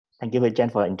Thank you, Jen,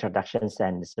 for introductions,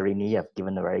 and Sereni, you have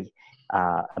given a very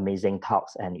amazing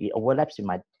talks, and it overlaps with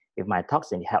my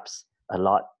talks, and it helps a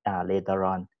lot later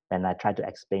on when I try to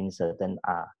explain certain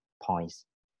points.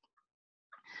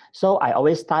 So I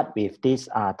always start with this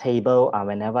table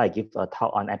whenever I give a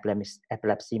talk on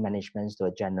epilepsy management to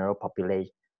a general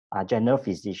population, general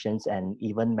physicians, and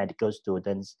even medical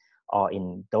students, or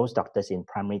in those doctors in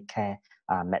primary care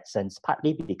medicines,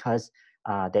 partly because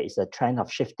there is a trend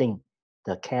of shifting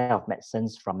the care of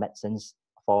medicines from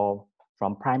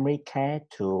primary care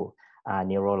to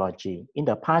neurology. In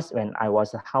the past, when I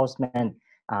was a houseman,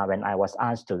 when I was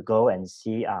asked to go and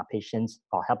see patients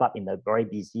or help out in a very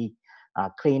busy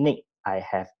clinic, I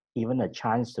have even a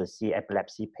chance to see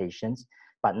epilepsy patients,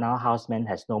 but now houseman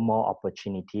has no more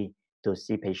opportunity to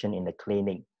see patient in the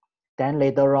clinic. Then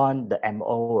later on, the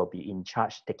MO will be in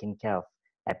charge taking care of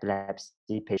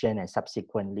epilepsy patient, and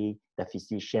subsequently the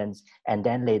physicians, and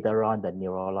then later on the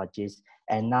neurologists.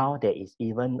 And now there is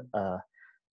even a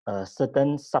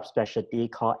certain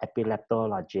subspecialty called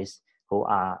epileptologists who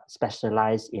are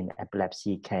specialized in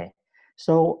epilepsy care.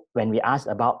 So when we ask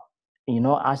about,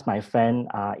 ask my friend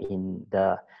in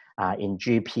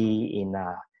GP, in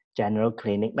general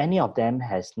clinic, many of them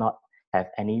has not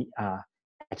have any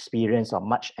experience or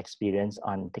much experience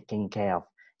on taking care of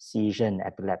seizure and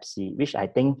epilepsy, which I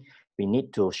think we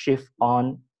need to shift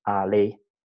on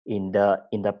in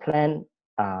the plan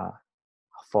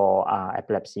for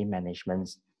epilepsy management.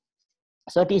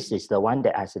 So this is the one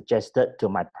that I suggested to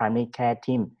my primary care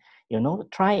team.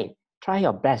 Try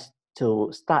your best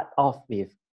to start off with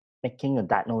making a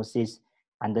diagnosis,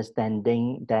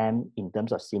 understanding them in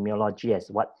terms of semiology,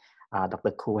 as what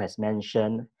Dr. Koo has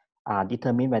mentioned,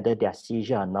 determine whether they are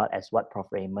seizure or not, as what Prof.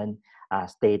 Raymond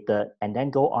stated, and then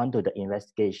go on to the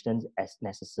investigations as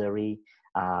necessary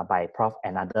by Prof.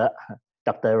 and other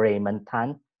Dr. Raymond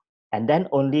Tan, and then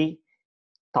only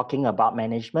talking about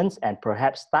management and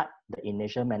perhaps start the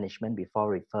initial management before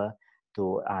refer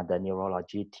to the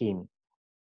neurology team.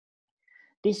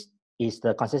 This is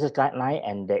the consensus guideline,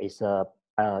 and there is a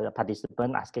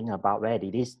participant asking about where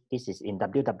it is. This is in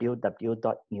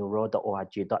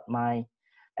www.neuro.org.my,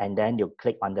 and then you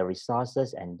click on the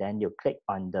resources, and then you click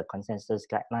on the consensus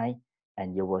guideline,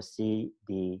 and you will see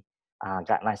the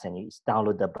guidelines, and it's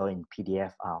downloadable in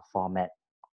PDF format.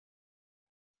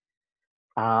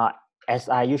 As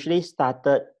I usually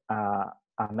started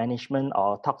management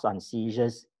or talks on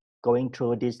seizures going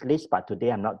through this list, but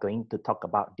today I'm not going to talk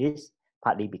about this,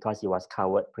 partly because it was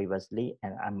covered previously,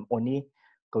 and I'm only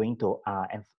going to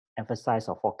emphasize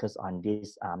or focus on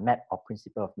this map or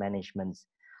principle of management.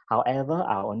 However,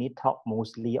 I'll only talk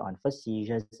mostly on first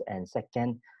seizures, and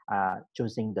second,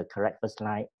 choosing the correct first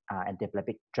line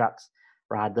antiepileptic drugs,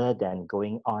 rather than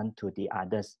going on to the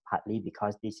others, partly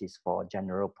because this is for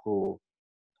general pool.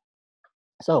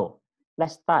 So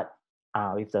let's start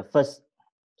with the first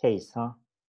case.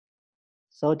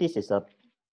 So this is a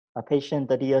patient,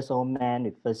 30 years old man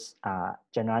with first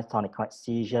generalized tonic-clonic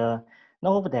seizure,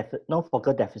 no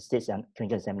focal deficits and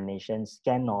clinical examination,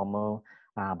 scan normal,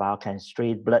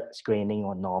 biochemistry, blood screening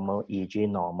or normal, EEG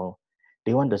normal.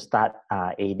 Do you want to start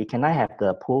AED? Can I have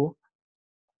the pool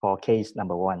for case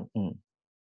number 1?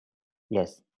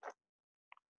 Yes.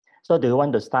 So do you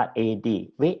want to start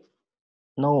AED? Wait,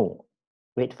 no,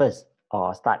 wait first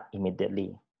or start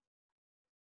immediately?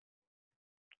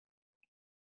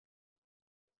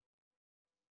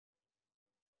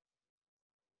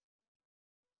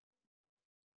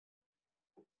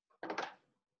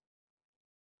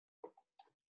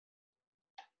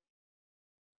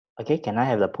 Okay, can I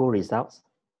have the pool results?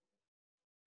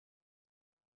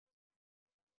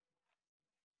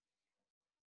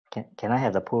 Can I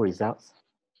have the pool results?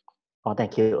 Oh,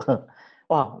 thank you.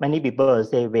 Wow, many people will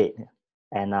say wait,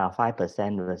 and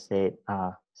 5% will say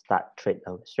start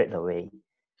straight away.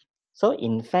 So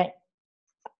in fact,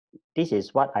 this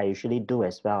is what I usually do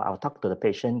as well. I'll talk to the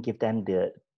patient, give them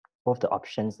both the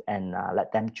options, and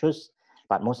let them choose,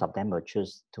 but most of them will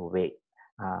choose to wait.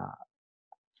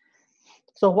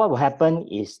 So what will happen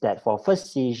is that for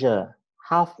first seizure,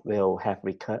 half will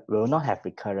not have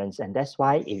recurrence, and that's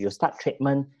why if you start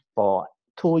treatment for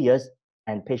 2 years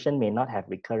and patient may not have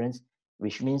recurrence,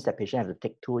 which means the patient have to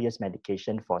take 2 years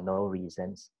medication for no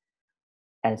reasons.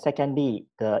 And secondly,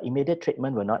 the immediate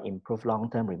treatment will not improve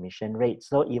long-term remission rate.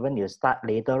 So even you start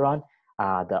later on,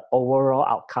 the overall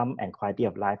outcome and quality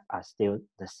of life are still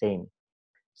the same.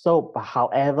 So,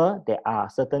 however, there are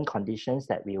certain conditions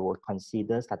that we will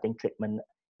consider starting treatment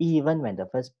even when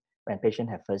patient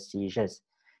have first seizures,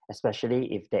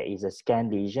 especially if there is a scan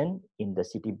lesion in the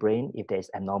CT brain, if there is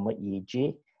abnormal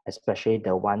EEG, especially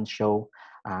the one shown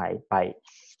by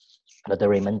Dr.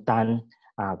 Raymond Tan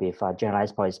with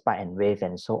generalized polyspite and wave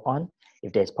and so on.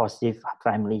 If there's positive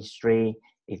family history,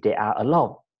 if there are a lot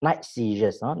of night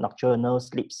seizures, nocturnal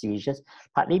sleep seizures,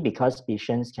 partly because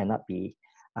patients cannot be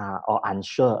or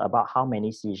unsure about how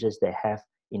many seizures they have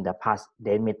in the past.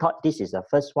 They may thought this is the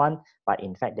first one, but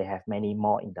in fact they have many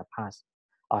more in the past.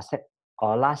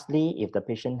 Or lastly, if the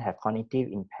patient have cognitive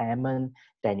impairment,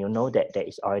 then you know that there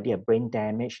is already a brain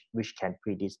damage which can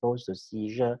predispose to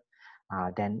seizure.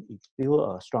 Then it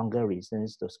will stronger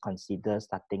reasons to consider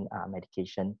starting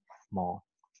medication more.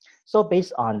 So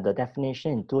based on the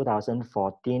definition in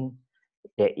 2014,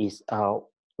 there is a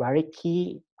very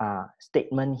key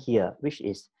statement here, which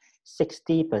is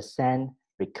 60%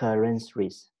 recurrence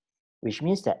risk, which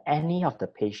means that any of the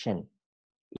patient,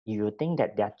 you think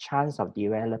that their chance of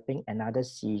developing another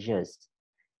seizures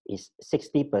is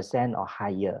 60% or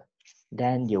higher,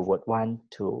 then you would want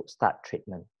to start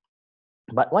treatment.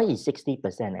 But what is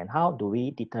 60% and how do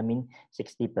we determine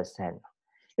 60%?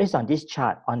 Based on this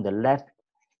chart, on the left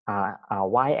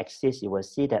y-axis, you will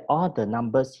see that all the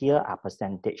numbers here are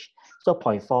percentage. So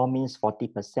 0.4 means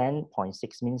 40%,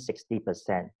 0.6 means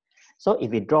 60%. So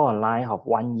if we draw a line of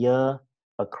 1 year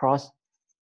across,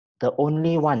 the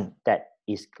only one that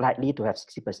is likely to have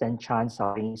 60% chance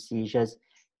of having seizures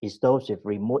is those with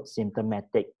remote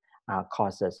symptomatic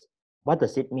causes. What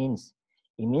does it mean?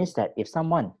 It means that if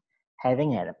someone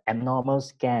having an abnormal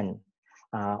scan,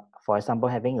 for example,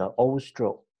 having an old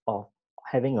stroke or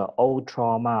having an old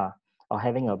trauma or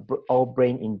having an old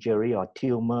brain injury or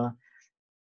tumor,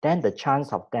 then the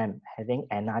chance of them having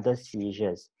another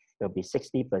seizures will be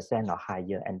 60% or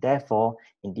higher. And therefore,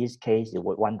 in this case, you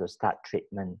would want to start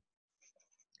treatment.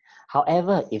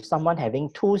 However, if someone having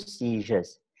 2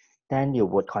 seizures, then you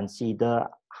would consider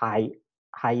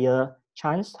higher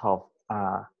chance of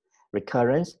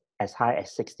recurrence as high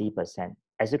as 60%.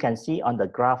 As you can see on the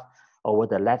graph over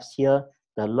the left here,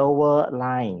 the lower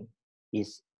line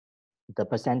is the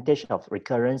percentage of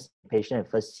recurrence in patient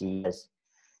with first seizures.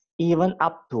 Even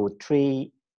up to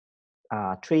 3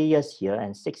 years here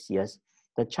and 6 years,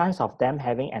 the chance of them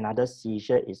having another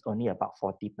seizure is only about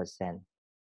 40%.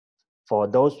 For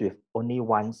those with only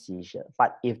 1 seizure.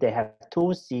 But if they have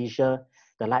 2 seizures,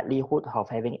 the likelihood of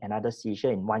having another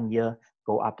seizure in 1 year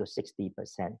go up to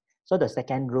 60%. So the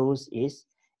second rule is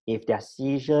if their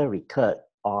seizure recurred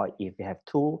or if you have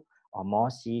 2 or more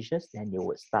seizures, then you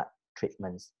would start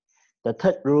treatments. The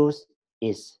third rule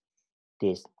is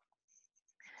this.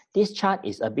 This chart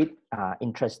is a bit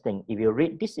interesting. If you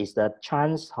read, this is the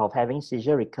chance of having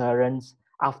seizure recurrence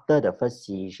after the first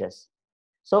seizures.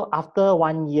 So after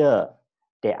 1 year,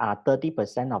 there are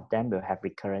 30% of them will have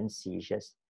recurrent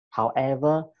seizures.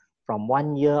 However, from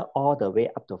 1 year all the way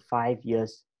up to 5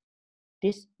 years,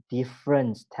 this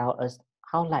difference tells us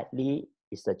how likely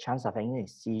is the chance of having a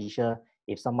seizure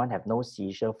if someone have no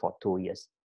seizure for 2 years.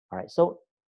 All right, so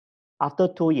after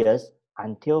 2 years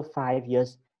until 5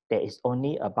 years, there is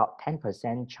only about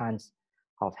 10% chance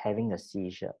of having a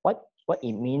seizure. What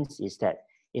it means is that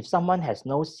if someone has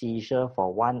no seizure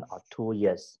for 1 or 2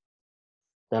 years,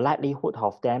 the likelihood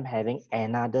of them having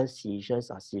another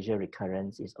seizures or seizure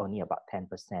recurrence is only about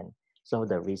 10%. So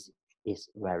the risk is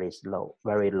very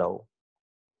low.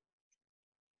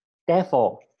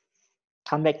 Therefore,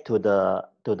 come back to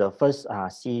the first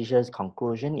seizures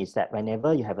conclusion is that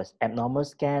whenever you have an abnormal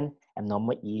scan,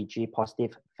 abnormal EEG,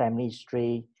 positive family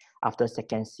history, after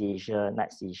second seizure,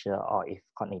 night seizure, or if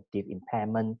cognitive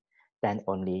impairment, then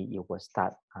only you will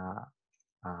start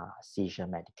seizure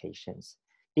medications.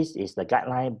 This is the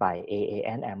guideline by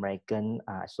AAN, American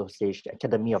Association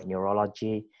Academy of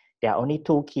Neurology. There are only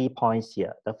 2 key points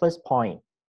here. The first point,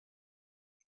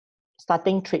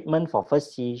 starting treatment for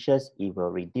first seizures, it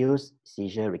will reduce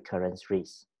seizure recurrence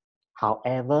risk.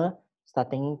 However,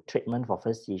 starting treatment for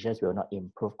first seizures will not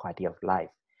improve quality of life.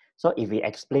 So if we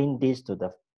explain this to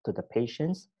the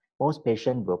patients, most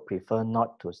patients will prefer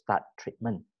not to start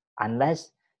treatment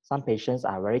unless some patients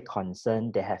are very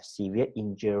concerned, they have severe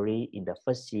injury in the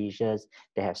first seizures,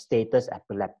 they have status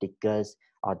epilepticus,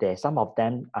 or some of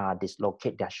them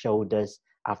dislocate their shoulders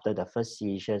after the first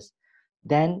seizures.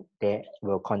 Then they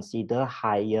will consider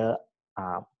higher,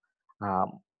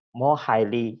 more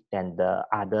highly than the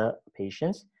other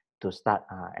patients to start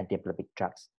anti-epileptic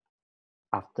drugs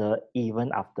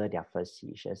even after their first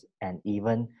seizures, and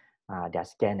even their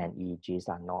scan and EEGs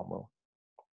are normal.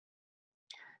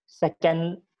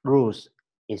 Second rules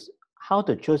is how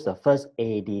to choose the first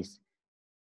AEDs.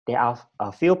 There are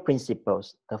a few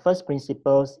principles. The first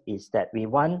principle is that we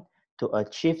want to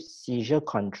achieve seizure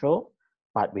control,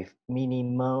 but with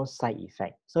minimal side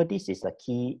effect. So this is the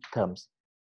key terms.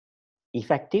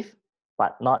 Effective,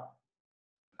 but not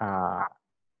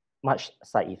much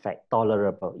side effect,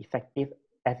 tolerable, effective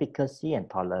efficacy and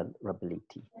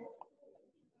tolerability.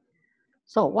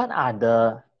 So what are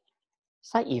the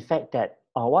side effects that,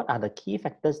 or what are the key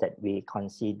factors that we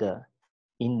consider?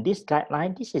 In this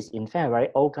guideline, this is in fact a very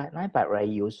old guideline, but very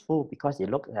useful because it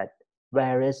looks at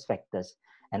various factors.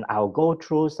 And I'll go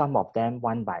through some of them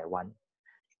one by one.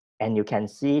 And you can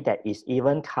see that it's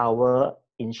even cover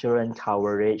insurance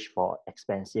coverage for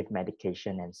expensive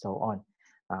medication and so on.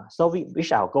 So we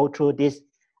shall go through this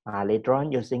later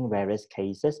on using various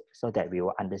cases so that we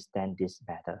will understand this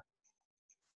better.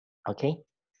 Okay,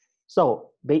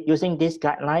 so using this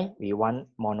guideline, we want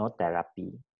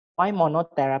monotherapy. Why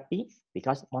monotherapy?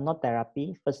 Because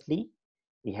monotherapy, firstly,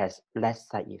 it has less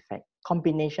side effect.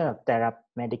 Combination of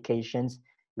medications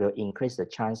will increase the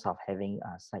chance of having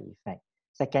a side effect.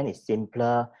 Second is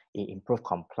simpler, it improves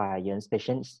compliance.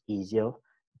 Patients easier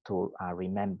to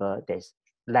remember. There's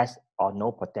less or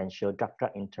no potential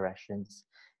drug-drug interactions,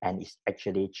 and it's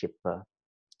actually cheaper.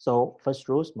 So first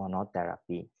rule is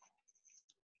monotherapy.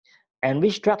 And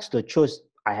which drugs to choose?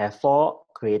 I have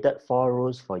created four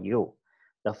rules for you.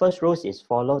 The first rule is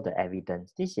follow the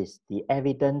evidence. This is the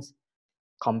evidence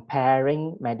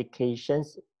comparing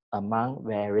medications among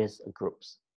various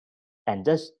groups. And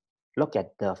just look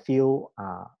at the few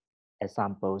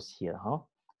examples here.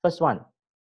 First one,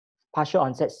 partial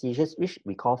onset seizures, which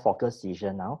we call focal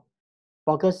seizure now.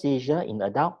 Focal seizure in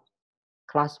adult,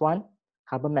 class 1,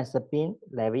 carbamazepine,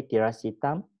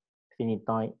 levetiracetam,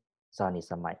 phenytoin,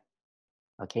 zonisamide.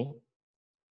 Okay.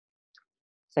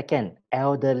 Second,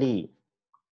 elderly.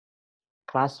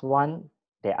 Class 1,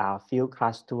 there are a few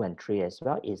class 2 and 3 as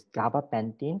well, is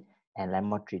gabapentin and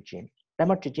lamotrigine.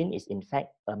 Lamotrigine is in fact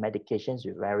a medication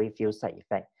with very few side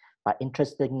effects. But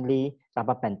interestingly,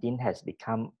 gabapentin has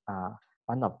become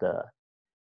one of the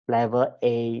level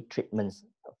A treatments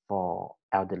for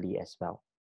elderly as well.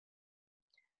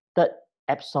 Third,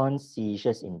 absence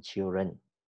seizures in children.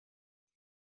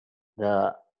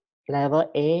 The level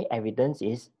A evidence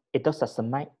is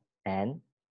etosasamide and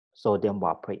sodium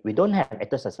valproate. We don't have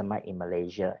etosasamide in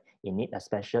Malaysia. You need a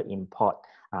special import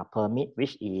permit,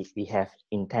 which is we have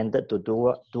intended to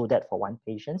do that for one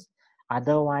patient.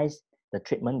 Otherwise, the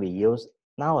treatment we use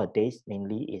nowadays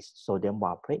mainly is sodium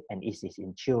valproate, and it is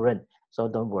in children. So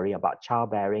don't worry about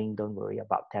childbearing, don't worry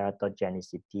about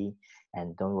teratogenicity,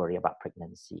 and don't worry about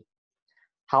pregnancy.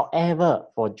 However,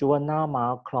 for juvenile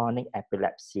myoclonic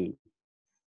epilepsy,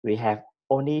 we have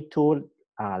only two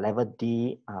level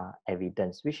D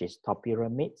evidence, which is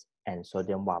topiramate and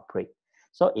sodium valproate.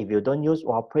 So if you don't use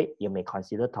valproate, you may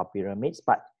consider topiramate,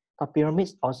 but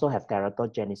topiramate also have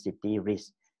teratogenicity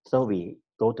risk. So we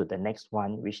go to the next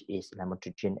one, which is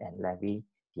lamotrigine and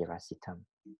levetiracetam.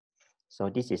 So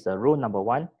this is the rule number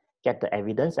 1, get the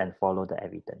evidence and follow the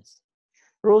evidence.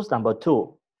 Rules number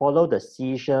 2, follow the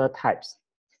seizure types.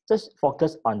 Just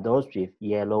focus on those with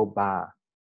yellow bar.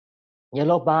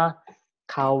 Yellow bar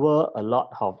cover a lot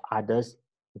of others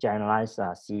generalized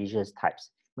seizures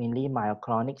types, mainly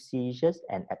myoclonic seizures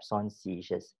and absence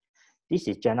seizures. This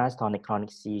is generalized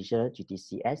tonic-clonic seizure,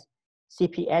 GTCS.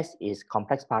 CPS is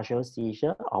complex partial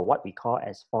seizure, or what we call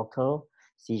as focal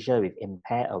seizure with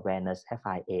impaired awareness,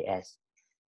 FIAS.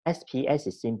 SPS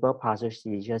is simple partial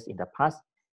seizures in the past.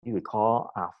 We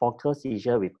call focal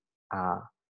seizure with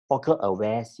focal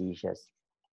aware seizures.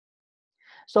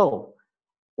 So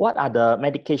what are the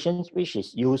medications which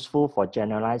is useful for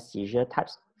generalized seizure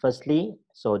types? Firstly,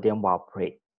 sodium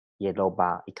valproate, yellow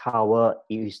bar. It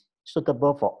is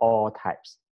suitable for all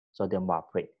types, sodium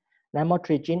valproate.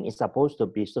 Lamotrigine is supposed to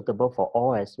be suitable for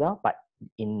all as well, but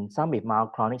in some with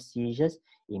myoclonic seizures,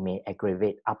 it may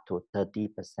aggravate up to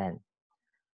 30%.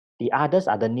 The others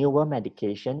are the newer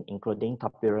medication, including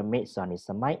topiramate,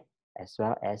 zonisamide, as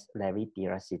well as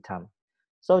levetiracetam.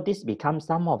 So this becomes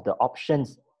some of the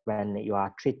options when you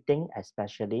are treating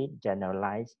especially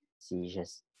generalized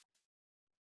seizures.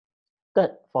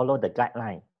 Third, follow the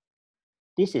guideline.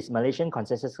 This is Malaysian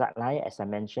Consensus Guideline. As I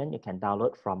mentioned, you can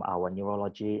download from our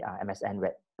neurology MSN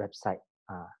website.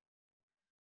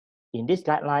 In this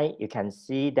guideline, you can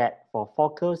see that for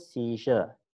focal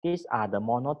seizure, these are the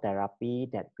monotherapy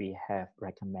that we have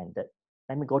recommended.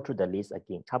 Let me go through the list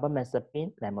again.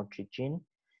 Carbamazepine, lamotrigine,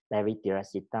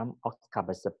 levetiracetam,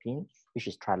 oxcarbazepine, which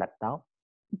is trilaptol,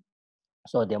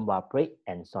 sodium valproate,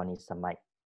 and zonisamide.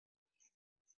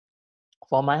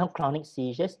 For myoclonic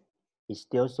seizures, it's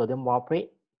still sodium valproate,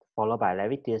 followed by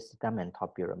levetiracetam and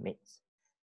topiramate.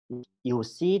 You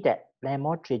see that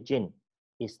lamotrigine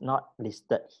is not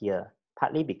listed here,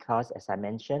 partly because, as I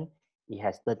mentioned, it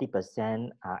has 30%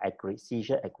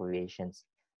 seizure aggravations,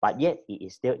 but yet it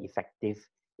is still effective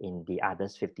in the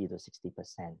others 50 to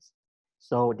 60%.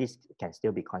 So this can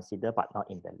still be considered, but not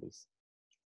in the list.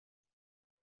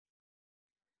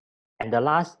 And the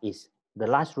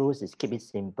last rules is keep it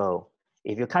simple.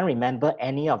 If you can't remember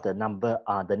any of the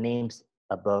the names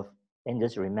above, then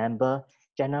just remember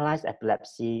generalized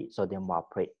epilepsy, sodium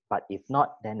valproate. But if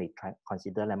not, then we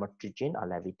consider lamotrigine or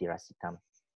levetiracetam.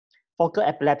 Focal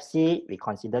epilepsy, we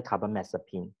consider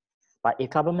carbamazepine. But if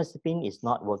carbamazepine is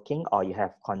not working or you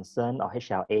have concern or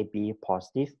HLA-B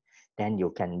positive, then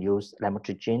you can use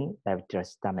lamotrigine,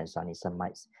 levetiracetam, and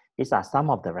zonisamide. These are some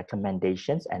of the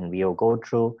recommendations, and we will go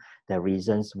through the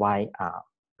reasons why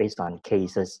based on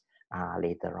cases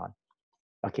later on.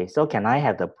 Okay, so can I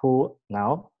have the pool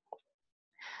now?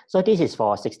 So this is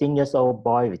for a 16-year-old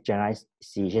boy with generalized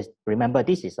seizures. Remember,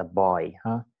 this is a boy,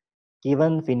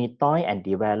 given phenytoin and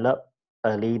developed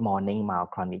early morning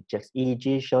myoclonic jerks.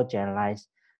 EEG show generalized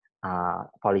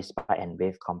polyspike and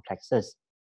wave complexes.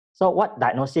 So what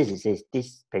diagnosis is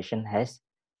this patient has?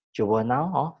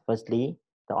 Juvenile, firstly,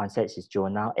 the onset is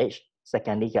juvenile age.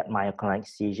 Secondly, get myoclonic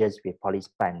seizures with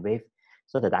polyspike and wave.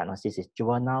 So the diagnosis is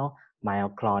juvenile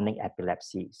myoclonic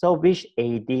epilepsy. So which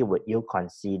AED would you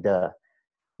consider?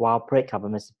 Valproate,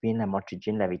 carbamazepine,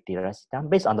 lamotrigine,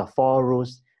 levetiracetam, based on the 4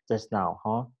 rules just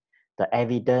now, the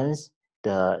evidence,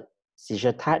 the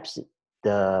seizure types,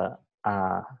 the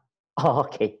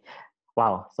okay,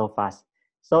 wow, so fast.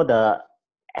 So the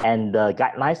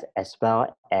guidelines as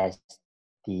well as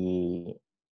the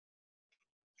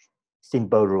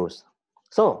simple rules.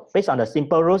 So based on the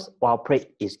simple rules, valproate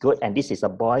is good, and this is a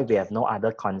boy. We have no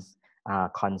other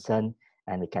concern,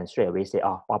 and we can straight away say,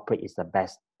 oh, valproate is the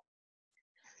best.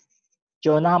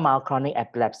 Juvenile myoclonic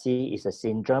epilepsy is a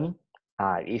syndrome,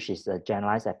 which is a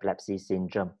generalized epilepsy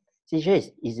syndrome. Seizure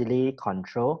is easily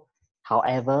controlled.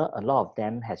 However, a lot of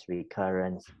them has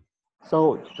recurrence.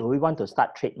 So do we want to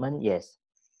start treatment? Yes.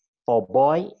 For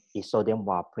boy, it's sodium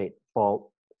valproate. For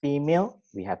female,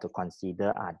 we have to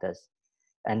consider others.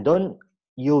 And don't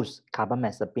use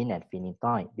carbamazepine and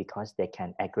phenytoin because they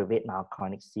can aggravate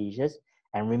myoclonic seizures.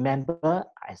 And remember,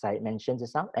 as I mentioned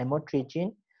just now,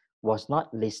 lamotrigine was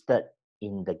not listed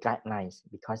in the guidelines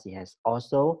because it has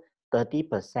also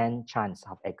 30% chance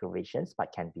of aggravations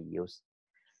but can be used.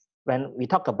 When we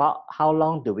talk about how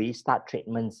long do we start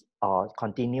treatments or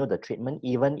continue the treatment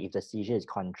even if the seizure is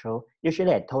controlled,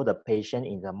 usually I told the patient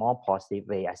in a more positive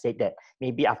way. I said that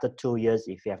maybe after 2 years,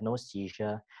 if you have no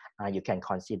seizure, you can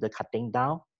consider cutting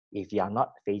down if you are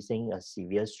not facing a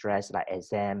severe stress like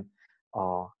exam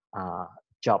or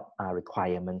job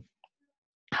requirement.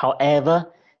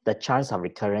 However, the chance of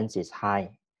recurrence is high,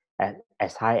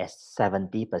 as high as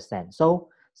 70%. So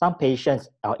some patients,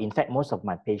 or in fact, most of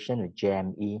my patients with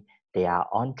JME, they are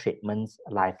on treatments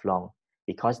lifelong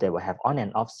because they will have on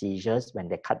and off seizures when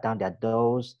they cut down their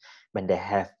dose, when they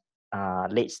have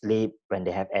late sleep, when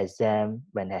they have exam,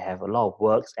 when they have a lot of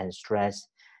works and stress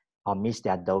or miss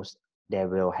their dose, they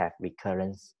will have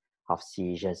recurrence of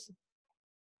seizures.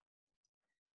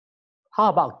 How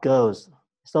about girls?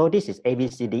 So this is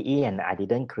ABCDE, and I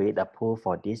didn't create a pool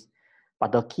for this.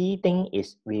 But the key thing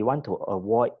is we want to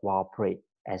avoid valproate,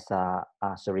 as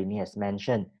Serini has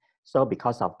mentioned. So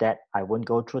because of that, I won't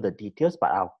go through the details,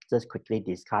 but I'll just quickly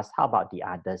discuss how about the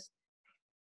others.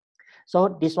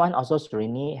 So this one also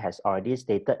Serini has already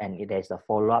stated, and there's a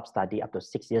follow-up study up to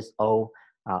 6 years old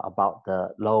about the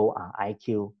low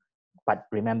IQ. But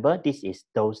remember, this is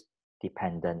dose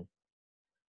dependent.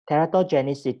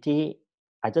 Teratogenicity,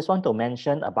 I just want to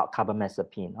mention about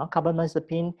carbamazepine.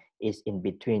 Carbamazepine is in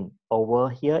between. Over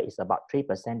here is about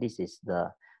 3%. This is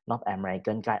the North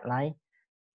American guideline.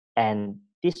 And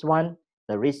this one,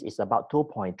 the risk is about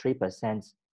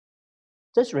 2.3%.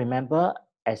 Just remember,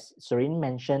 as Serene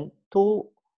mentioned, 2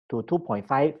 to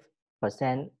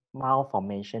 2.5%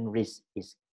 malformation risk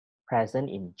is present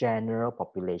in general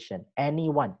population.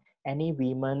 Anyone, any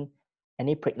women,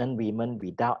 any pregnant women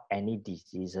without any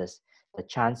diseases, the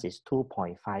chance is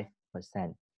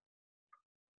 2.5%.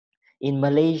 In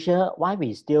Malaysia, why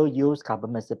we still use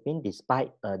carbamazepine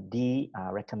despite a D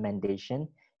recommendation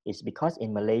is because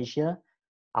in Malaysia,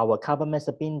 our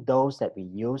carbamazepine dose that we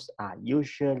use are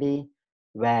usually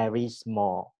very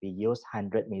small. We use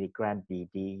 100 milligram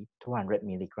BD, 200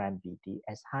 milligram BD,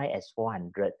 as high as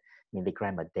 400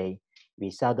 milligram a day.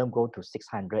 We seldom go to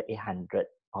 600, 800,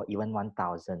 or even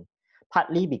 1,000.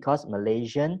 Partly because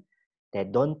Malaysian, they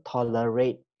don't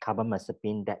tolerate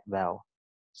carbamazepine that well.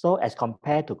 So as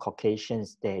compared to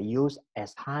Caucasians, they use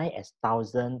as high as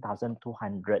 1,000,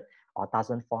 1,200, or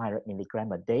 1,400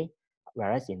 milligram a day.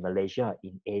 Whereas in Malaysia,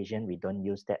 in Asian, we don't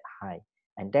use that high.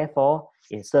 And therefore,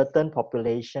 in certain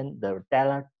population, the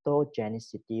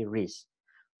teratogenicity risk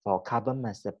for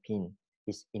carbamazepine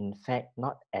is in fact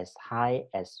not as high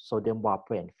as sodium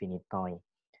valproate and phenytoin.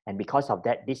 And because of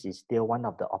that, this is still one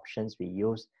of the options we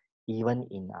use even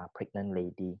in a pregnant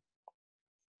lady.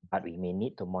 But we may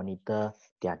need to monitor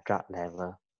their drug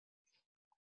level.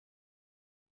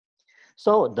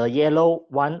 So the yellow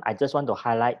one, I just want to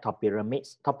highlight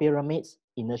topiramate. Topiramate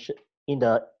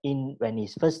when it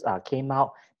first came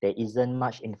out, there isn't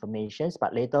much information,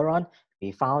 but later on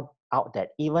we found out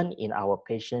that even in our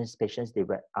patients,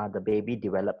 the baby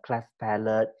develop cleft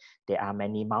palate, there are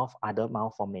many other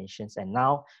malformations, and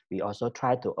now we also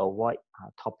try to avoid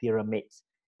topiramate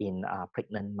in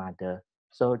pregnant mother.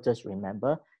 So just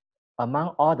remember, among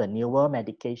all the newer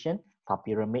medication,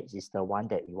 topiramate is the one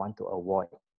that we want to avoid.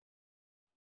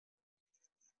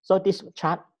 So this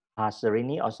chart,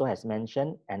 Serini also has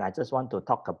mentioned, and I just want to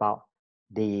talk about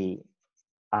the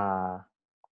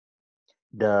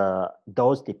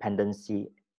dose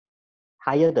dependency.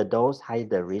 Higher the dose, higher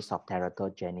the risk of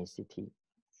teratogenicity.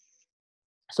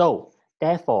 So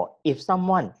therefore, if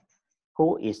someone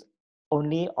who is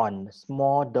only on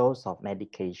small dose of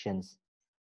medications,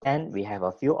 then we have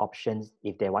a few options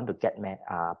if they want to get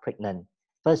pregnant.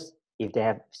 First, if they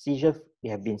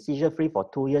have been seizure-free for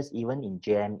 2 years, even in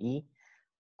JME,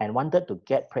 and wanted to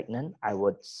get pregnant, I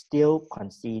would still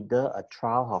consider a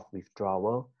trial of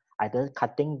withdrawal, either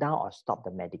cutting down or stop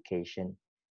the medication,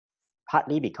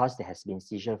 partly because they has been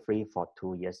seizure-free for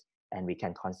 2 years, and we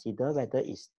can consider whether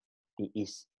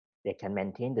they can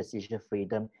maintain the seizure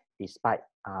freedom despite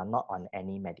not on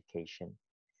any medication.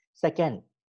 Second,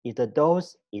 if the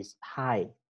dose is high,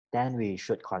 then we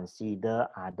should consider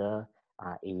other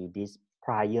AEDs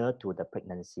prior to the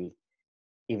pregnancy.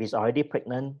 If it's already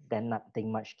pregnant, then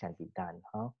nothing much can be done.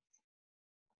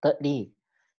 Thirdly,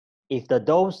 if the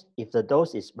dose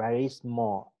is very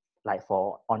small, like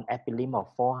on epilim of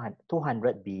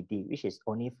 200 BD, which is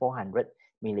only 400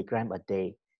 milligram a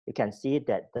day, you can see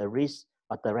that the risk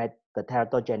of the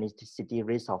teratogenicity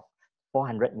risk of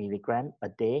 400 milligram a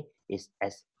day is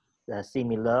as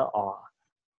similar or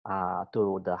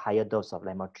to the higher dose of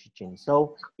lamotrigine.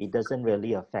 So it doesn't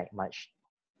really affect much.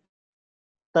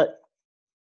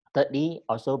 Thirdly,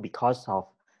 also because of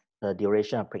the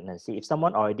duration of pregnancy, if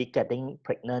someone already getting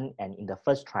pregnant and in the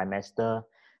first trimester,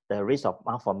 the risk of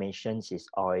malformations is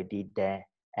already there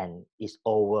and is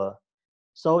over.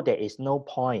 So there is no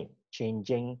point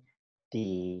changing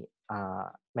the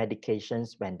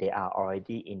medications when they are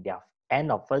already in their end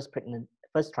of first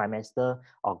trimester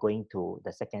or going to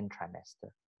the second trimester.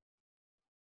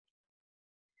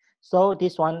 So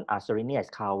this one, Serini has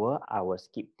covered. I will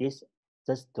skip this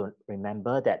just to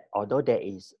remember that although there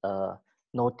is a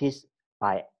notice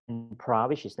by NPRA,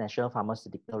 which is National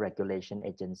Pharmaceutical Regulation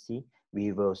Agency,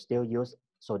 we will still use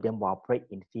sodium valproate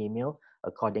in female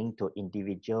according to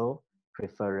individual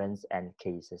preference and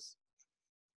cases.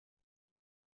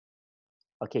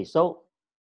 Okay, so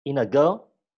in a girl,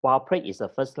 valproate is the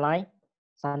first line.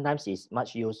 Sometimes it's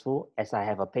much useful as I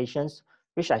have a patient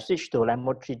which I switched to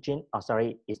lamotrigine. Oh,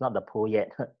 sorry, it's not the pool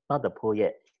yet. Not the pool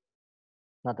yet.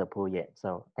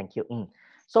 So thank you.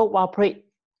 So valproate,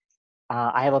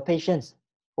 I have a patient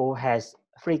who has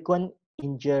frequent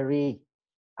injury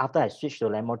after I switched to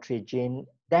lamotrigine,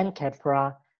 then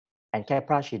Keppra, and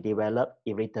Keppra she developed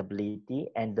irritability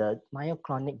and the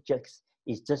myoclonic jerks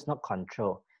is just not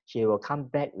controlled. She will come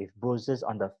back with bruises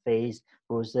on the face,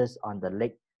 bruises on the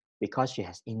leg because she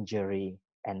has injury,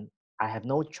 and I have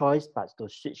no choice but to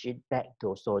switch it back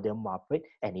to sodium valproate,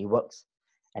 and it works,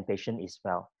 and patient is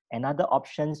well. Another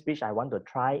options which I want to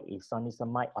try is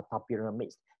sonisamide or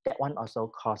topiramate. That one also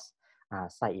cause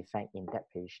side effect in that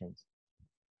patient.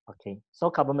 Okay, so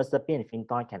carbamazepine and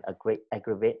phenytoin can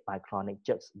aggravate myoclonic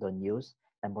jerks. Don't use.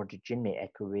 Lamotrigine may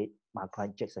aggravate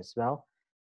myoclonic jerks as well.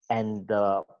 And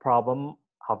the problem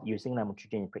of using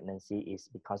lamotrigine in pregnancy is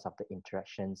because of the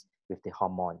interactions with the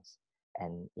hormones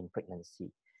and in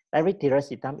pregnancy.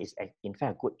 Levetiracetam is in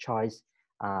fact a good choice.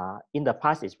 In the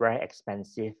past, it's very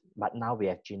expensive, but now we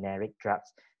have generic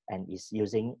drugs and it's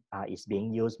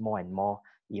being used more and more,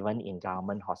 even in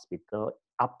government hospital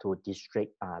up to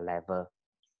district level.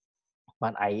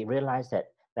 But I realized that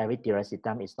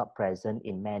levetiracetam is not present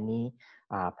in many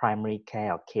primary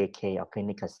care or KK or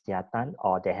clinic kesehatan,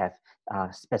 or they have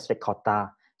specific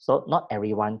quota. So not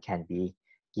everyone can be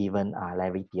given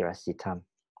levetiracetam.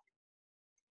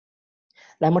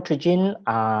 Lamotrigine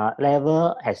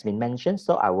level has been mentioned,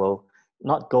 so I will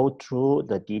not go through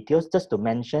the details, just to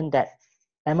mention that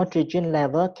lamotrigine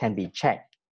level can be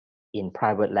checked in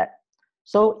private lab.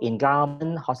 So in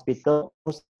government hospitals,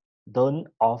 don't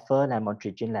offer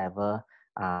lamotrigine level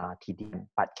TDM,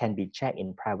 but can be checked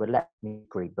in private lab.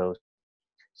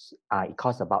 It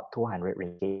costs about 200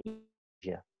 ringgit each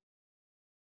year.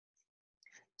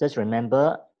 Just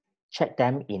remember, check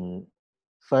them in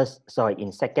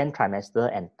second trimester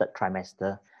and third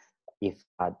trimester if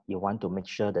you want to make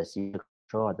sure the seizure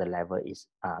control or the level is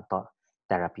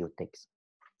therapeutics.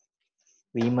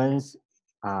 Women's,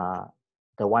 the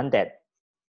one that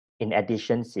in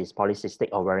addition is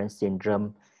polycystic ovarian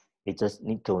syndrome, we just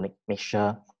need to make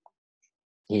sure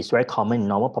it's very common in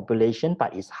normal population,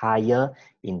 but it's higher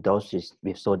in those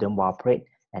with sodium valproate.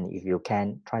 And if you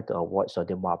can, try to avoid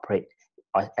sodium valproate,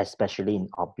 especially in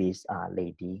obese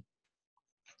lady.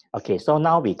 Okay, so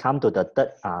now we come to the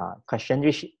third question,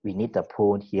 which we need the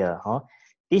pool here.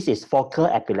 This is focal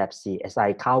epilepsy. As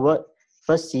I covered,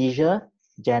 first seizure,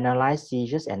 generalized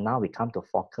seizures, and now we come to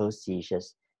focal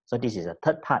seizures. So this is the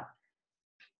third part.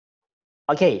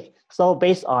 Okay, so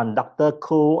based on Dr.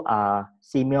 Khoo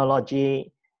semiology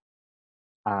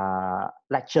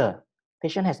lecture,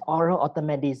 patient has oral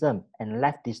automatism and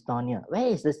left dystonia. Where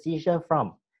is the seizure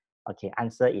from? Okay,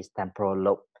 answer is temporal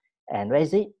lobe. And where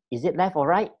is it? Is it left or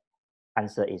right?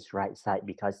 Answer is right side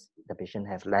because the patient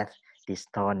have left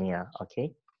dystonia.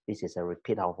 Okay, this is a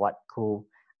repeat of what Khoo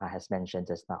has mentioned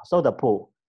just now. So the pool,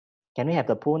 can we have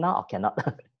the pool now or cannot?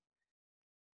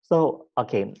 So,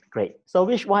 okay, great. So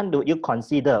which one do you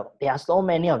consider? There are so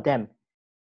many of them.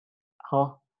 Huh?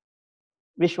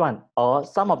 Which one? Or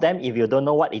some of them, if you don't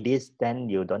know what it is, then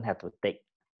you don't have to take.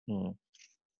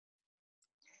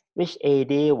 Which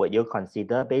AED would you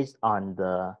consider based on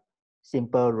the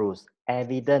simple rules,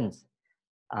 evidence,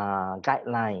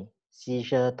 guideline,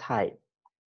 seizure type,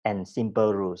 and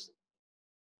simple rules?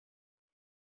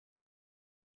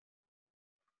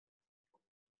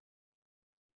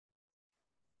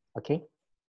 Okay.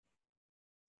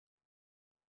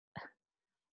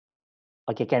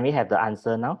 Okay, can we have the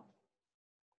answer now?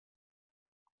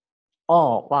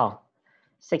 Oh, wow.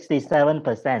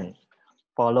 67%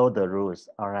 follow the rules.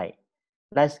 All right.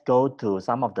 Let's go to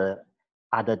some of the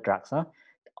other drugs.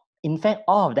 In fact,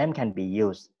 all of them can be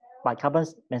used, but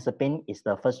carbamazepine is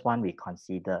the first one we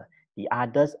consider. The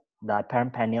others, the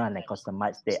perampanel and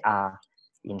nicosamides, they are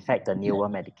in fact the newer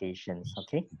medications.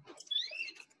 Okay.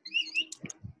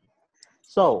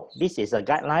 So this is a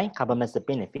guideline,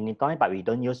 carbamazepine and phenytoin, but we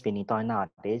don't use phenytoin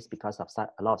nowadays because of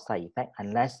a lot of side effects,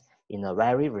 unless in a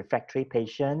very refractory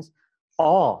patients,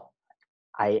 or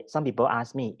some people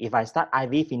ask me, if I start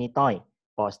IV phenytoin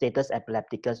for status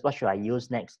epilepticus, what should I use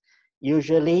next?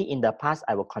 Usually in the past,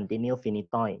 I will continue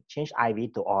phenytoin, change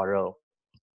IV to oral.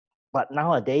 But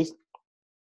nowadays,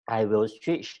 I will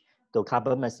switch to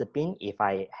carbamazepine if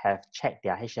I have checked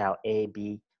their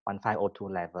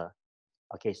HLA-B1502 level.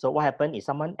 Okay, so what happened is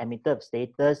someone admitted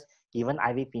status, given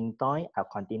IV phenytoin, I'll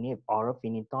continue with oral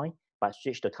phenytoin, but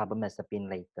switch to carbamazepine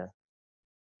later.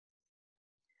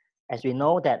 As we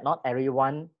know that not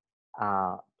everyone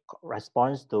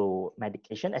responds to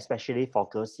medication, especially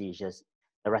focal seizures.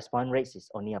 The response rate is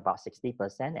only about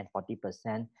 60% and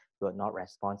 40% will not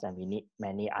respond, and we need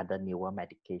many other newer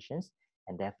medications,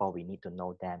 and therefore we need to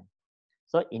know them.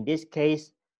 So in this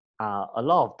case, a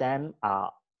lot of them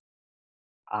are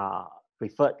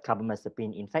preferred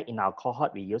carbamazepine. In fact, in our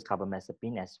cohort, we use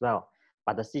carbamazepine as well.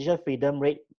 But the seizure freedom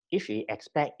rate, if we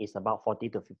expect, is about 40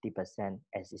 to 50%,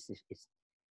 as is.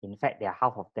 In fact, there are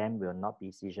half of them will not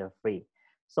be seizure free.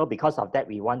 So because of that,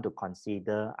 we want to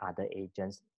consider other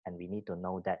agents, and we need to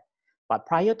know that. But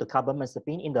prior to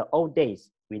carbamazepine, in the old days,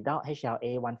 without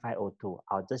HLA-1502,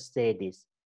 I'll just say this.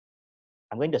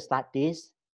 I'm going to start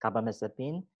this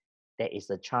carbamazepine. There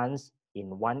is a chance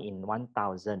in 1 in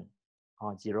 1,000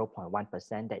 or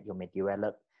 0.1% that you may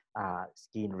develop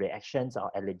skin reactions or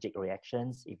allergic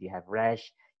reactions. If you have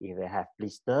rash, if you have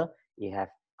blister, you have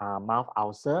mouth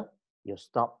ulcer, you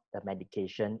stop the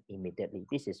medication immediately.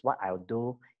 This is what I'll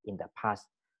do in the past.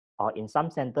 Or in some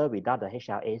center without the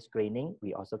HLA screening,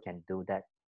 we also can do that.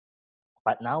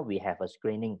 But now we have a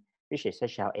screening, which is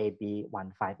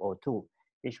HLA-B1502,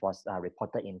 which was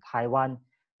reported in Taiwan.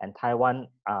 And Taiwan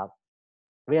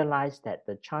realized that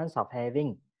the chance of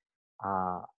having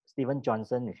Steven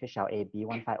Johnson with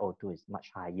HLA-B1502 is much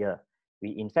higher.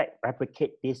 We in fact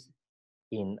replicate this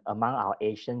among our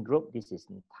Asian group. This is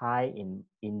in Thai, in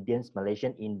Indians,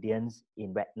 Malaysian Indians,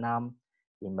 in Vietnam,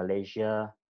 in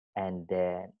Malaysia, and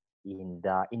then in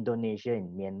Indonesia,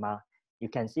 in Myanmar. You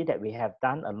can see that we have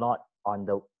done a lot on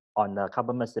the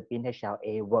carbamazepine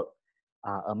HLA work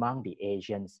among the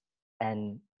Asians.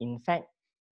 And in fact,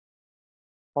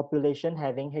 population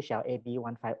having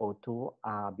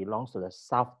HLA-B1502 belongs to the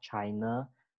South China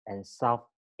and South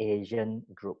Asian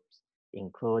groups,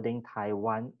 including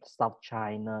Taiwan, South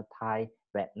China, Thai,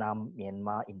 Vietnam,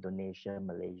 Myanmar, Indonesia,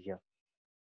 Malaysia.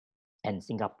 and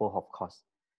Singapore, of course.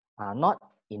 Not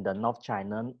in the North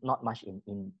China, not much in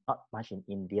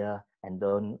India, and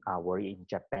don't worry in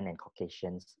Japan and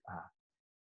Caucasians.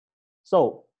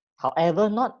 So, however,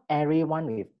 not everyone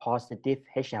with positive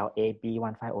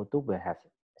HLA-B1502 will have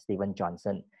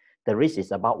Stevens-Johnson. The risk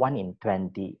is about 1 in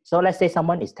 20. So let's say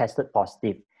someone is tested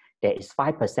positive, there is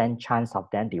 5% chance of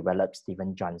them develop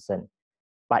Stevens-Johnson,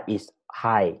 but it's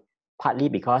high, partly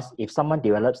because if someone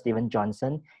develops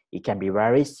Stevens-Johnson, it can be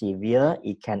very severe,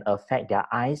 it can affect their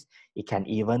eyes, it can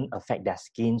even affect their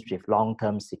skin with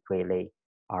long-term sequelae.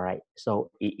 All right,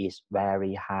 so it is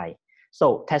very high.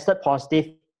 So tested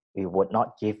positive, we would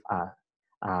not give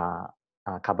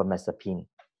carbamazepine.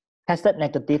 Tested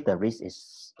negative, the risk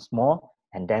is small,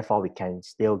 and therefore we can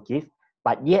still give,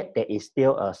 but yet there is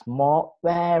still a small,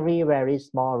 very, very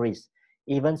small risk.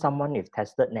 Even someone if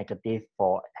tested negative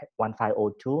for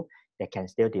 1502, they can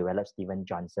still develop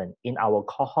Stevens-Johnson. In our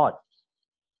cohort,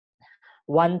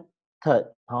 1/3,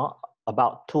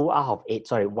 about 2 out of 8,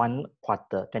 sorry,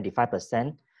 1/4,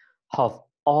 25% of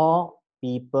all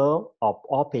people, of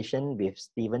all patients with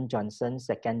Stevens-Johnson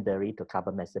secondary to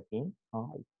carbamazepine,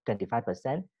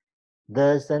 25%,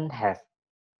 doesn't have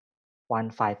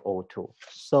 1502.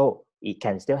 So it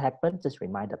can still happen. Just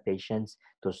remind the patients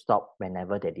to stop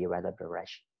whenever they develop the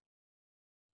rash.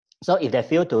 So if they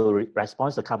fail to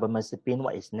respond to carbamazepine,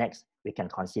 what is next? We can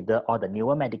consider all the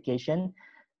newer medication.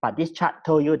 But this chart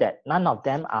told you that none of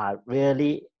them are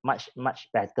really much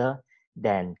better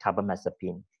than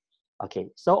carbamazepine.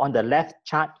 Okay, so on the left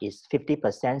chart is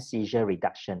 50% seizure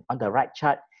reduction. On the right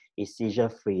chart is seizure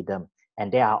freedom.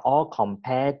 And they are all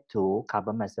compared to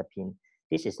carbamazepine.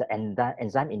 This is the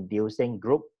enzyme-inducing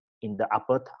group in the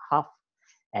upper half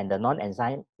and the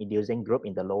non-enzyme-inducing group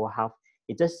in the lower half.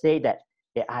 It just says that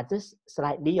they are just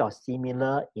slightly or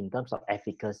similar in terms of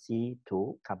efficacy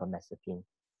to carbamazepine.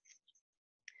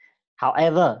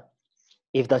 However,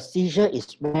 if the seizure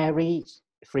is very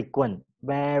frequent,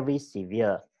 very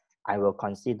severe, I will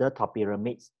consider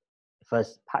topiramate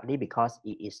first, partly because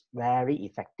it is very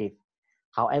effective.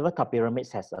 However, topiramate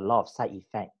has a lot of side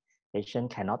effects. Patient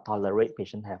cannot tolerate,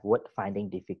 patient have word finding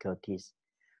difficulties.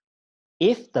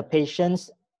 If the patient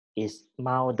is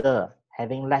milder,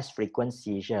 having less frequent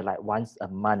seizure, like once a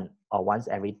month or once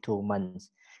every 2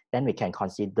 months, then we can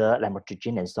consider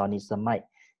lamotrigine and zonisamide,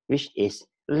 which is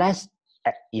less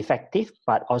effective,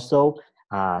 but also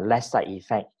less side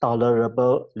effect.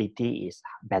 Tolerability is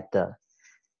better.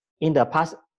 In the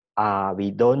past,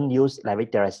 we don't use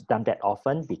levetiracetam that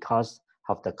often because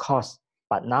of the cost.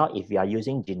 But now, if we are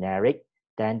using generic,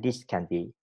 then this can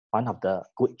be one of the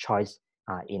good choice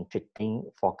in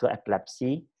treating focal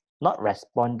epilepsy, not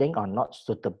responding or not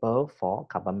suitable for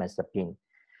carbamazepine.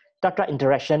 Drug-drug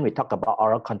interaction, we talk about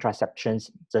oral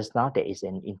contraceptions just now. There is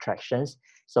an interactions,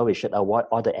 so we should avoid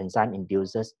all the enzyme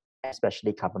inducers,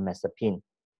 especially carbamazepine.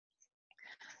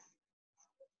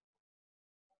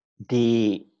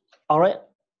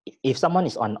 If someone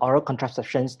is on oral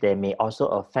contraceptions, they may also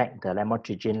affect the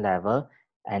lamotrigine level,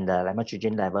 and the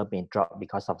lamotrigine level may drop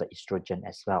because of the estrogen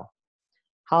as well.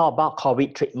 How about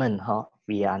COVID treatment?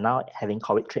 We are now having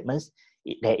COVID treatments.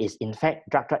 There is, in fact,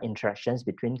 drug-drug interactions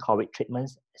between COVID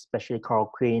treatments, especially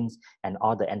chloroquines and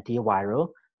all the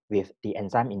antiviral with the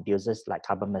enzyme inducers like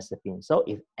carbamazepine. So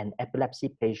if an epilepsy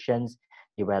patient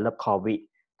develop COVID,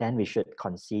 then we should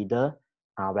consider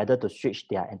whether to switch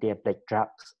their anti-epileptic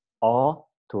drugs or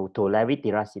to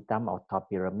levetiracetam or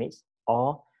topiramate,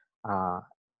 or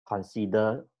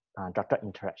consider drug-drug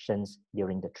interactions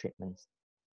during the treatments.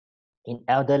 In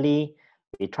elderly,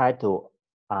 we try to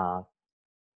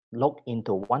look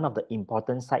into one of the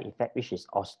important side effects, which is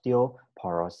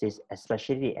osteoporosis,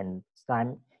 especially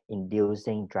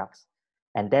enzyme-inducing drugs.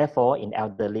 And therefore, in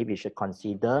elderly, we should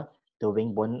consider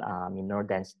doing bone mineral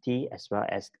density as well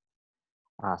as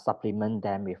supplement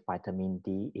them with vitamin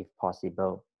D if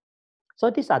possible. So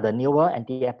these are the newer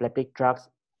anti-epileptic drugs.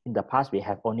 In the past, we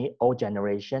have only old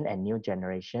generation and new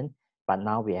generation, but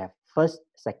now we have first,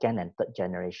 second, and third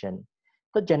generation.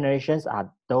 Third generations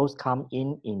are those come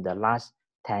in the last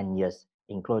 10 years,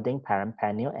 including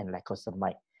perampanel and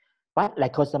lacosamide. But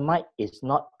lacosamide is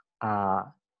not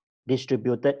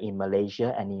distributed in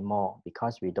Malaysia anymore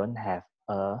because we don't have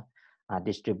a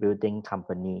distributing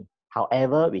company.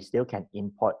 However, we still can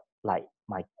import, like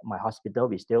my hospital,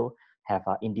 we still have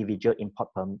an individual import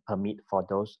permit for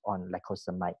those on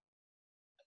lacosamide.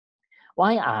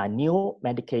 Why are new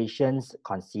medications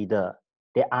considered?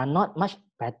 They are not much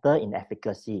better in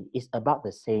efficacy. It's about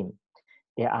the same.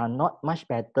 They are not much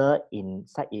better in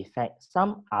side effects.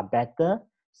 Some are better,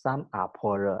 some are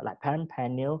poorer. Like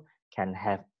perampanel can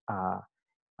have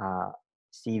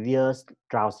severe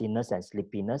drowsiness and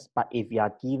sleepiness. But if you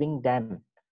are giving them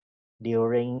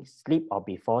during sleep or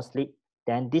before sleep,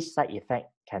 then this side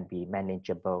effect can be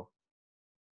manageable.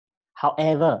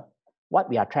 However, what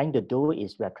we are trying to do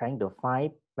is we are trying to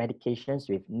find medications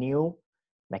with new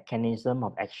mechanism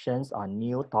of actions or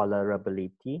new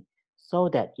tolerability so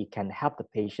that it can help the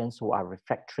patients who are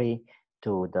refractory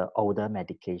to the older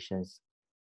medications.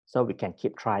 So we can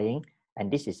keep trying.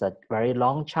 And this is a very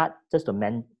long chart just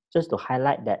to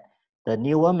highlight that the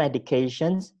newer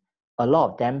medications, a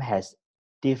lot of them has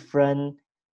different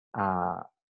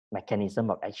mechanism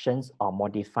of actions or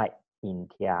modified in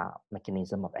their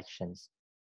mechanism of actions.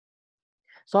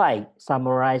 So I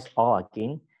summarize all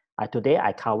again. Today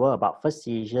I cover about first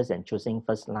seizures and choosing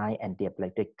first line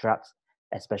anti-epileptic drugs,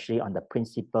 especially on the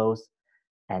principles.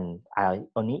 And I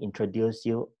only introduce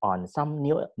you on some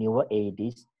newer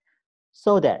AEDs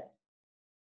so that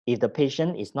if the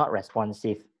patient is not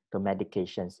responsive to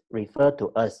medications, refer to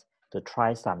us to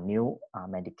try some new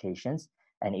medications.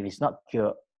 And if it's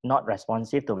not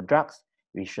responsive to drugs,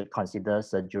 we should consider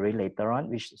surgery later on,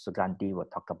 which Sugandhi will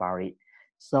talk about it.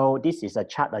 So this is a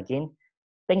chart again.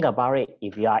 Think about it.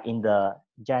 If you are in the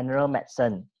general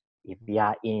medicine, if you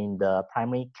are in the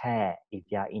primary care, if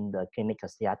you are in the clinic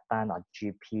kesihatan or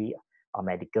GP or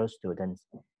medical students,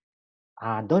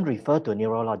 don't refer to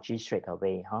neurology straight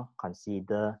away.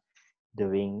 Consider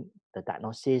doing the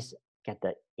diagnosis, get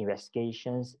the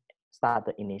investigations, start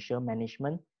the initial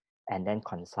management, and then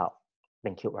consult.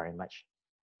 Thank you very much.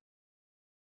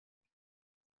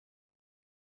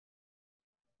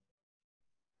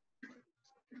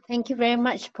 Thank you very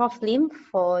much, Prof. Lim,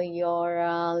 for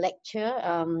your lecture.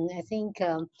 I think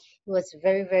it was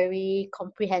very, very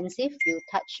comprehensive. You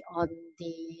touched on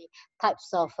the types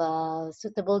of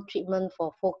suitable treatment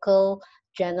for focal,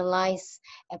 generalized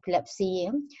epilepsy.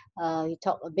 You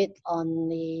talked a bit on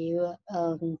the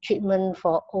treatment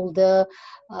for older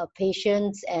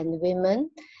patients and women.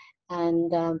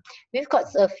 And we've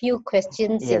got a few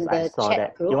questions in the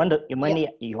chat group.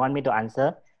 You want me to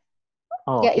answer?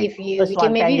 Oh, yeah, okay. if you First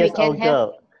one, maybe 10 years we can old have.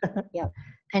 girl. Yeah.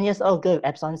 10 years old girl with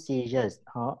absence seizures,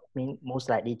 mean most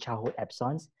likely childhood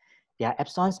absence. Their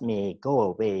absence may go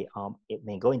away, it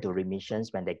may go into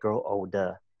remissions when they grow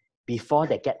older, before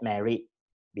they get married,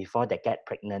 before they get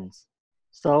pregnant.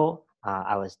 So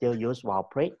I will still use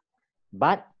valproate,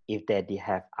 but if they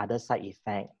have other side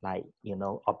effects like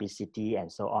obesity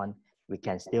and so on, we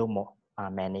can still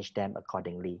manage them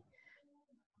accordingly.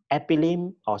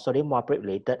 Epilim or sodium valproate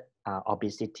related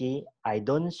obesity, I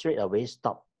don't straight away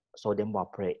stop sodium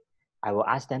valproate. I will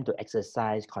ask them to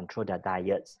exercise, control their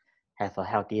diets, have a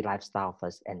healthy lifestyle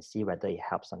first, and see whether it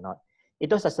helps or not.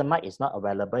 Idosazimide is not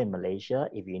available in Malaysia.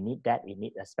 If you need that, we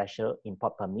need a special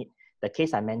import permit. The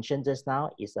case I mentioned just now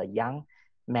is a young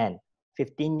man,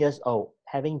 15 years old,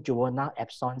 having juvenile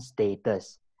absence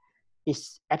status.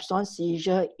 His absence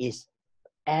seizure is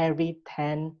every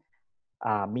 10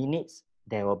 minutes,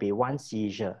 there will be one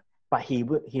seizure, but he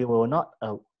will not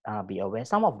be aware.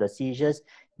 Some of the seizures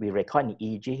we record in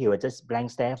EEG, he will just blank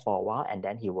stare for a while and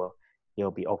then he'll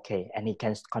be okay and he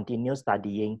can continue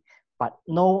studying, but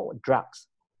no drugs,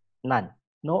 none,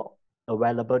 no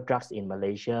available drugs in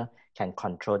Malaysia can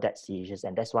control that seizures,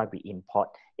 and that's why we import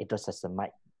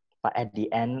idosazimide. But at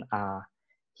the end,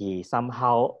 he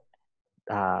somehow,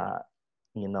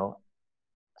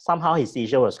 somehow his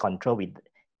seizure was controlled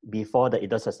before the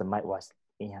idosazimide was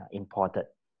imported.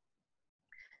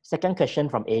 Second question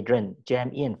from Adrian,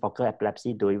 JME and focal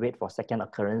epilepsy, do we wait for second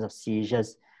occurrence of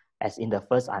seizures as in the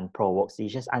first unprovoked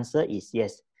seizures? Answer is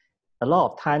yes. A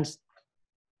lot of times,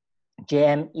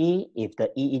 JME, if the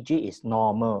EEG is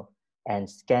normal and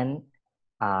scan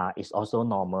is also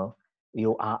normal,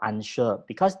 you are unsure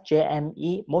because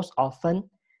JME, most often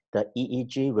the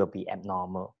EEG will be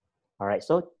abnormal. All right,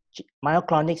 so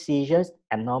myoclonic seizures,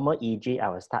 abnormal EEG, I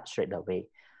will start straight away.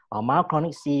 Or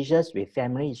myoclonic seizures with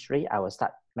family history, I will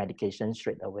start medication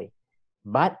straight away.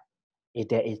 But if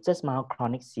there is just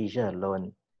myoclonic seizure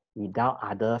alone, without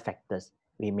other factors,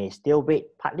 we may still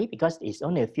wait, partly because it's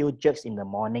only a few jerks in the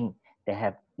morning. They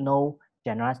have no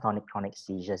generalized tonic-clonic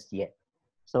seizures yet.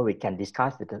 So we can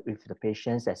discuss with the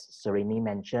patients, as Sereni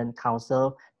mentioned,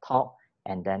 counsel, talk,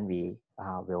 and then we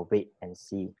will wait and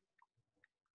see.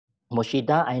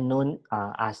 Moshida Ainun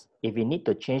asked, if we need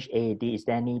to change AED, is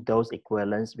there any dose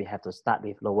equivalence? We have to start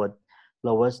with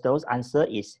lowest dose. Answer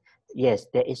is yes.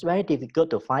 There is very difficult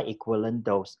to find equivalent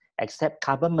dose, except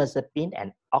carbamazepine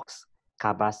and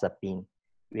oxcarbazepine.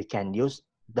 We can use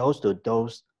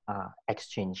dose-to-dose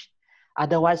exchange.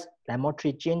 Otherwise,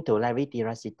 lamotrigine to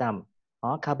levetiracetam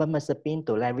or carbamazepine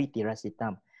to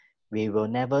levetiracetam. we will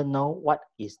never know what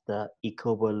is the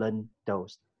equivalent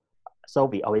dose. So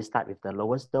we always start with the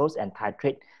lowest dose and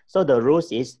titrate. So the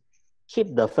rules is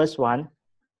keep the first one,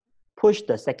 push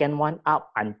the second one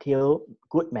up until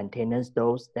good maintenance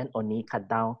dose, then only cut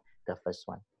down the first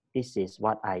one. This is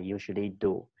what I usually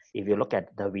do. If you look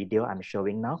at the video I'm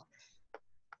showing now,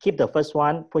 keep the first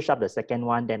one, push up the second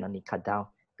one, then only cut down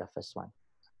the first one.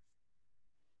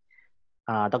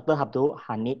 Dr. Abdul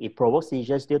Hanif, if provoked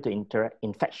seizures due to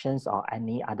infections or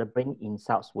any other brain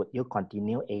insults, would you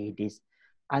continue AEDs?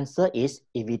 Answer is,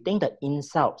 if we think the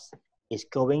insults is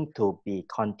going to be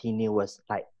continuous,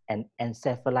 like an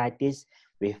encephalitis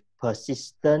with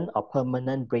persistent or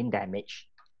permanent brain damage,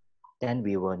 then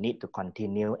we will need to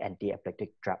continue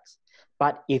anti-epileptic drugs.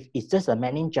 But if it's just a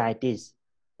meningitis,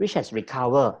 which has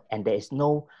recovered and there is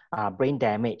no brain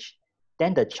damage,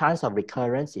 then the chance of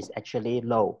recurrence is actually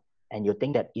low, and you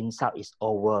think that insult is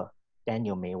over, then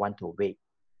you may want to wait.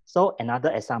 So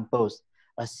another example is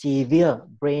a severe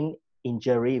brain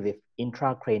injury with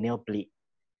intracranial bleed.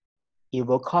 It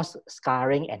will cause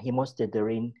scarring and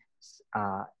hemosiderin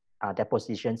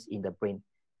depositions in the brain,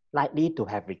 likely to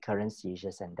have recurrent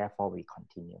seizures, and therefore we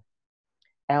continue.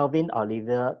 Alvin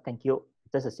Oliver, thank you.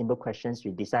 Just a simple question.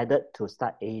 We decided to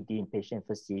start AED in patient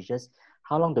for seizures.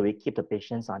 How long do we keep the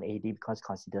patients on AED? Because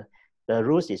consider the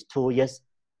rules is 2 years.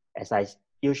 As I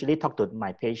usually talk to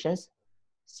my patients,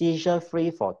 seizure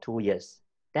free for 2 years.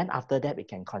 Then after that, we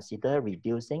can consider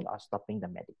reducing or stopping the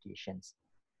medications.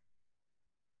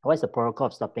 What is the protocol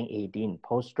of stopping AED in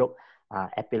post-stroke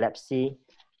epilepsy?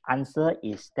 Answer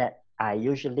is that I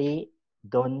usually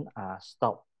don't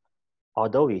stop,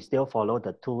 although we still follow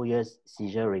the 2 years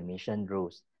seizure remission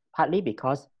rules, partly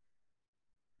because,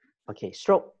 okay,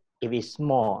 stroke, if it's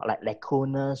small, like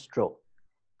lacunar stroke,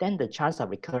 then the chance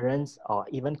of recurrence or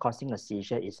even causing a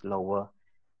seizure is lower.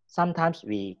 Sometimes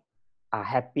we are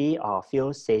happy or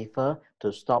feel safer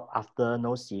to stop after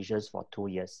no seizures for 2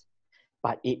 years.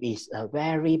 But if it's a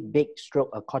very big stroke,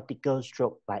 a cortical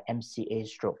stroke, like MCA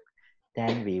stroke,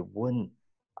 then we wouldn't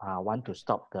want to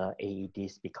stop the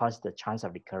AEDs because the chance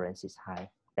of recurrence is high.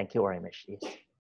 Thank you very much.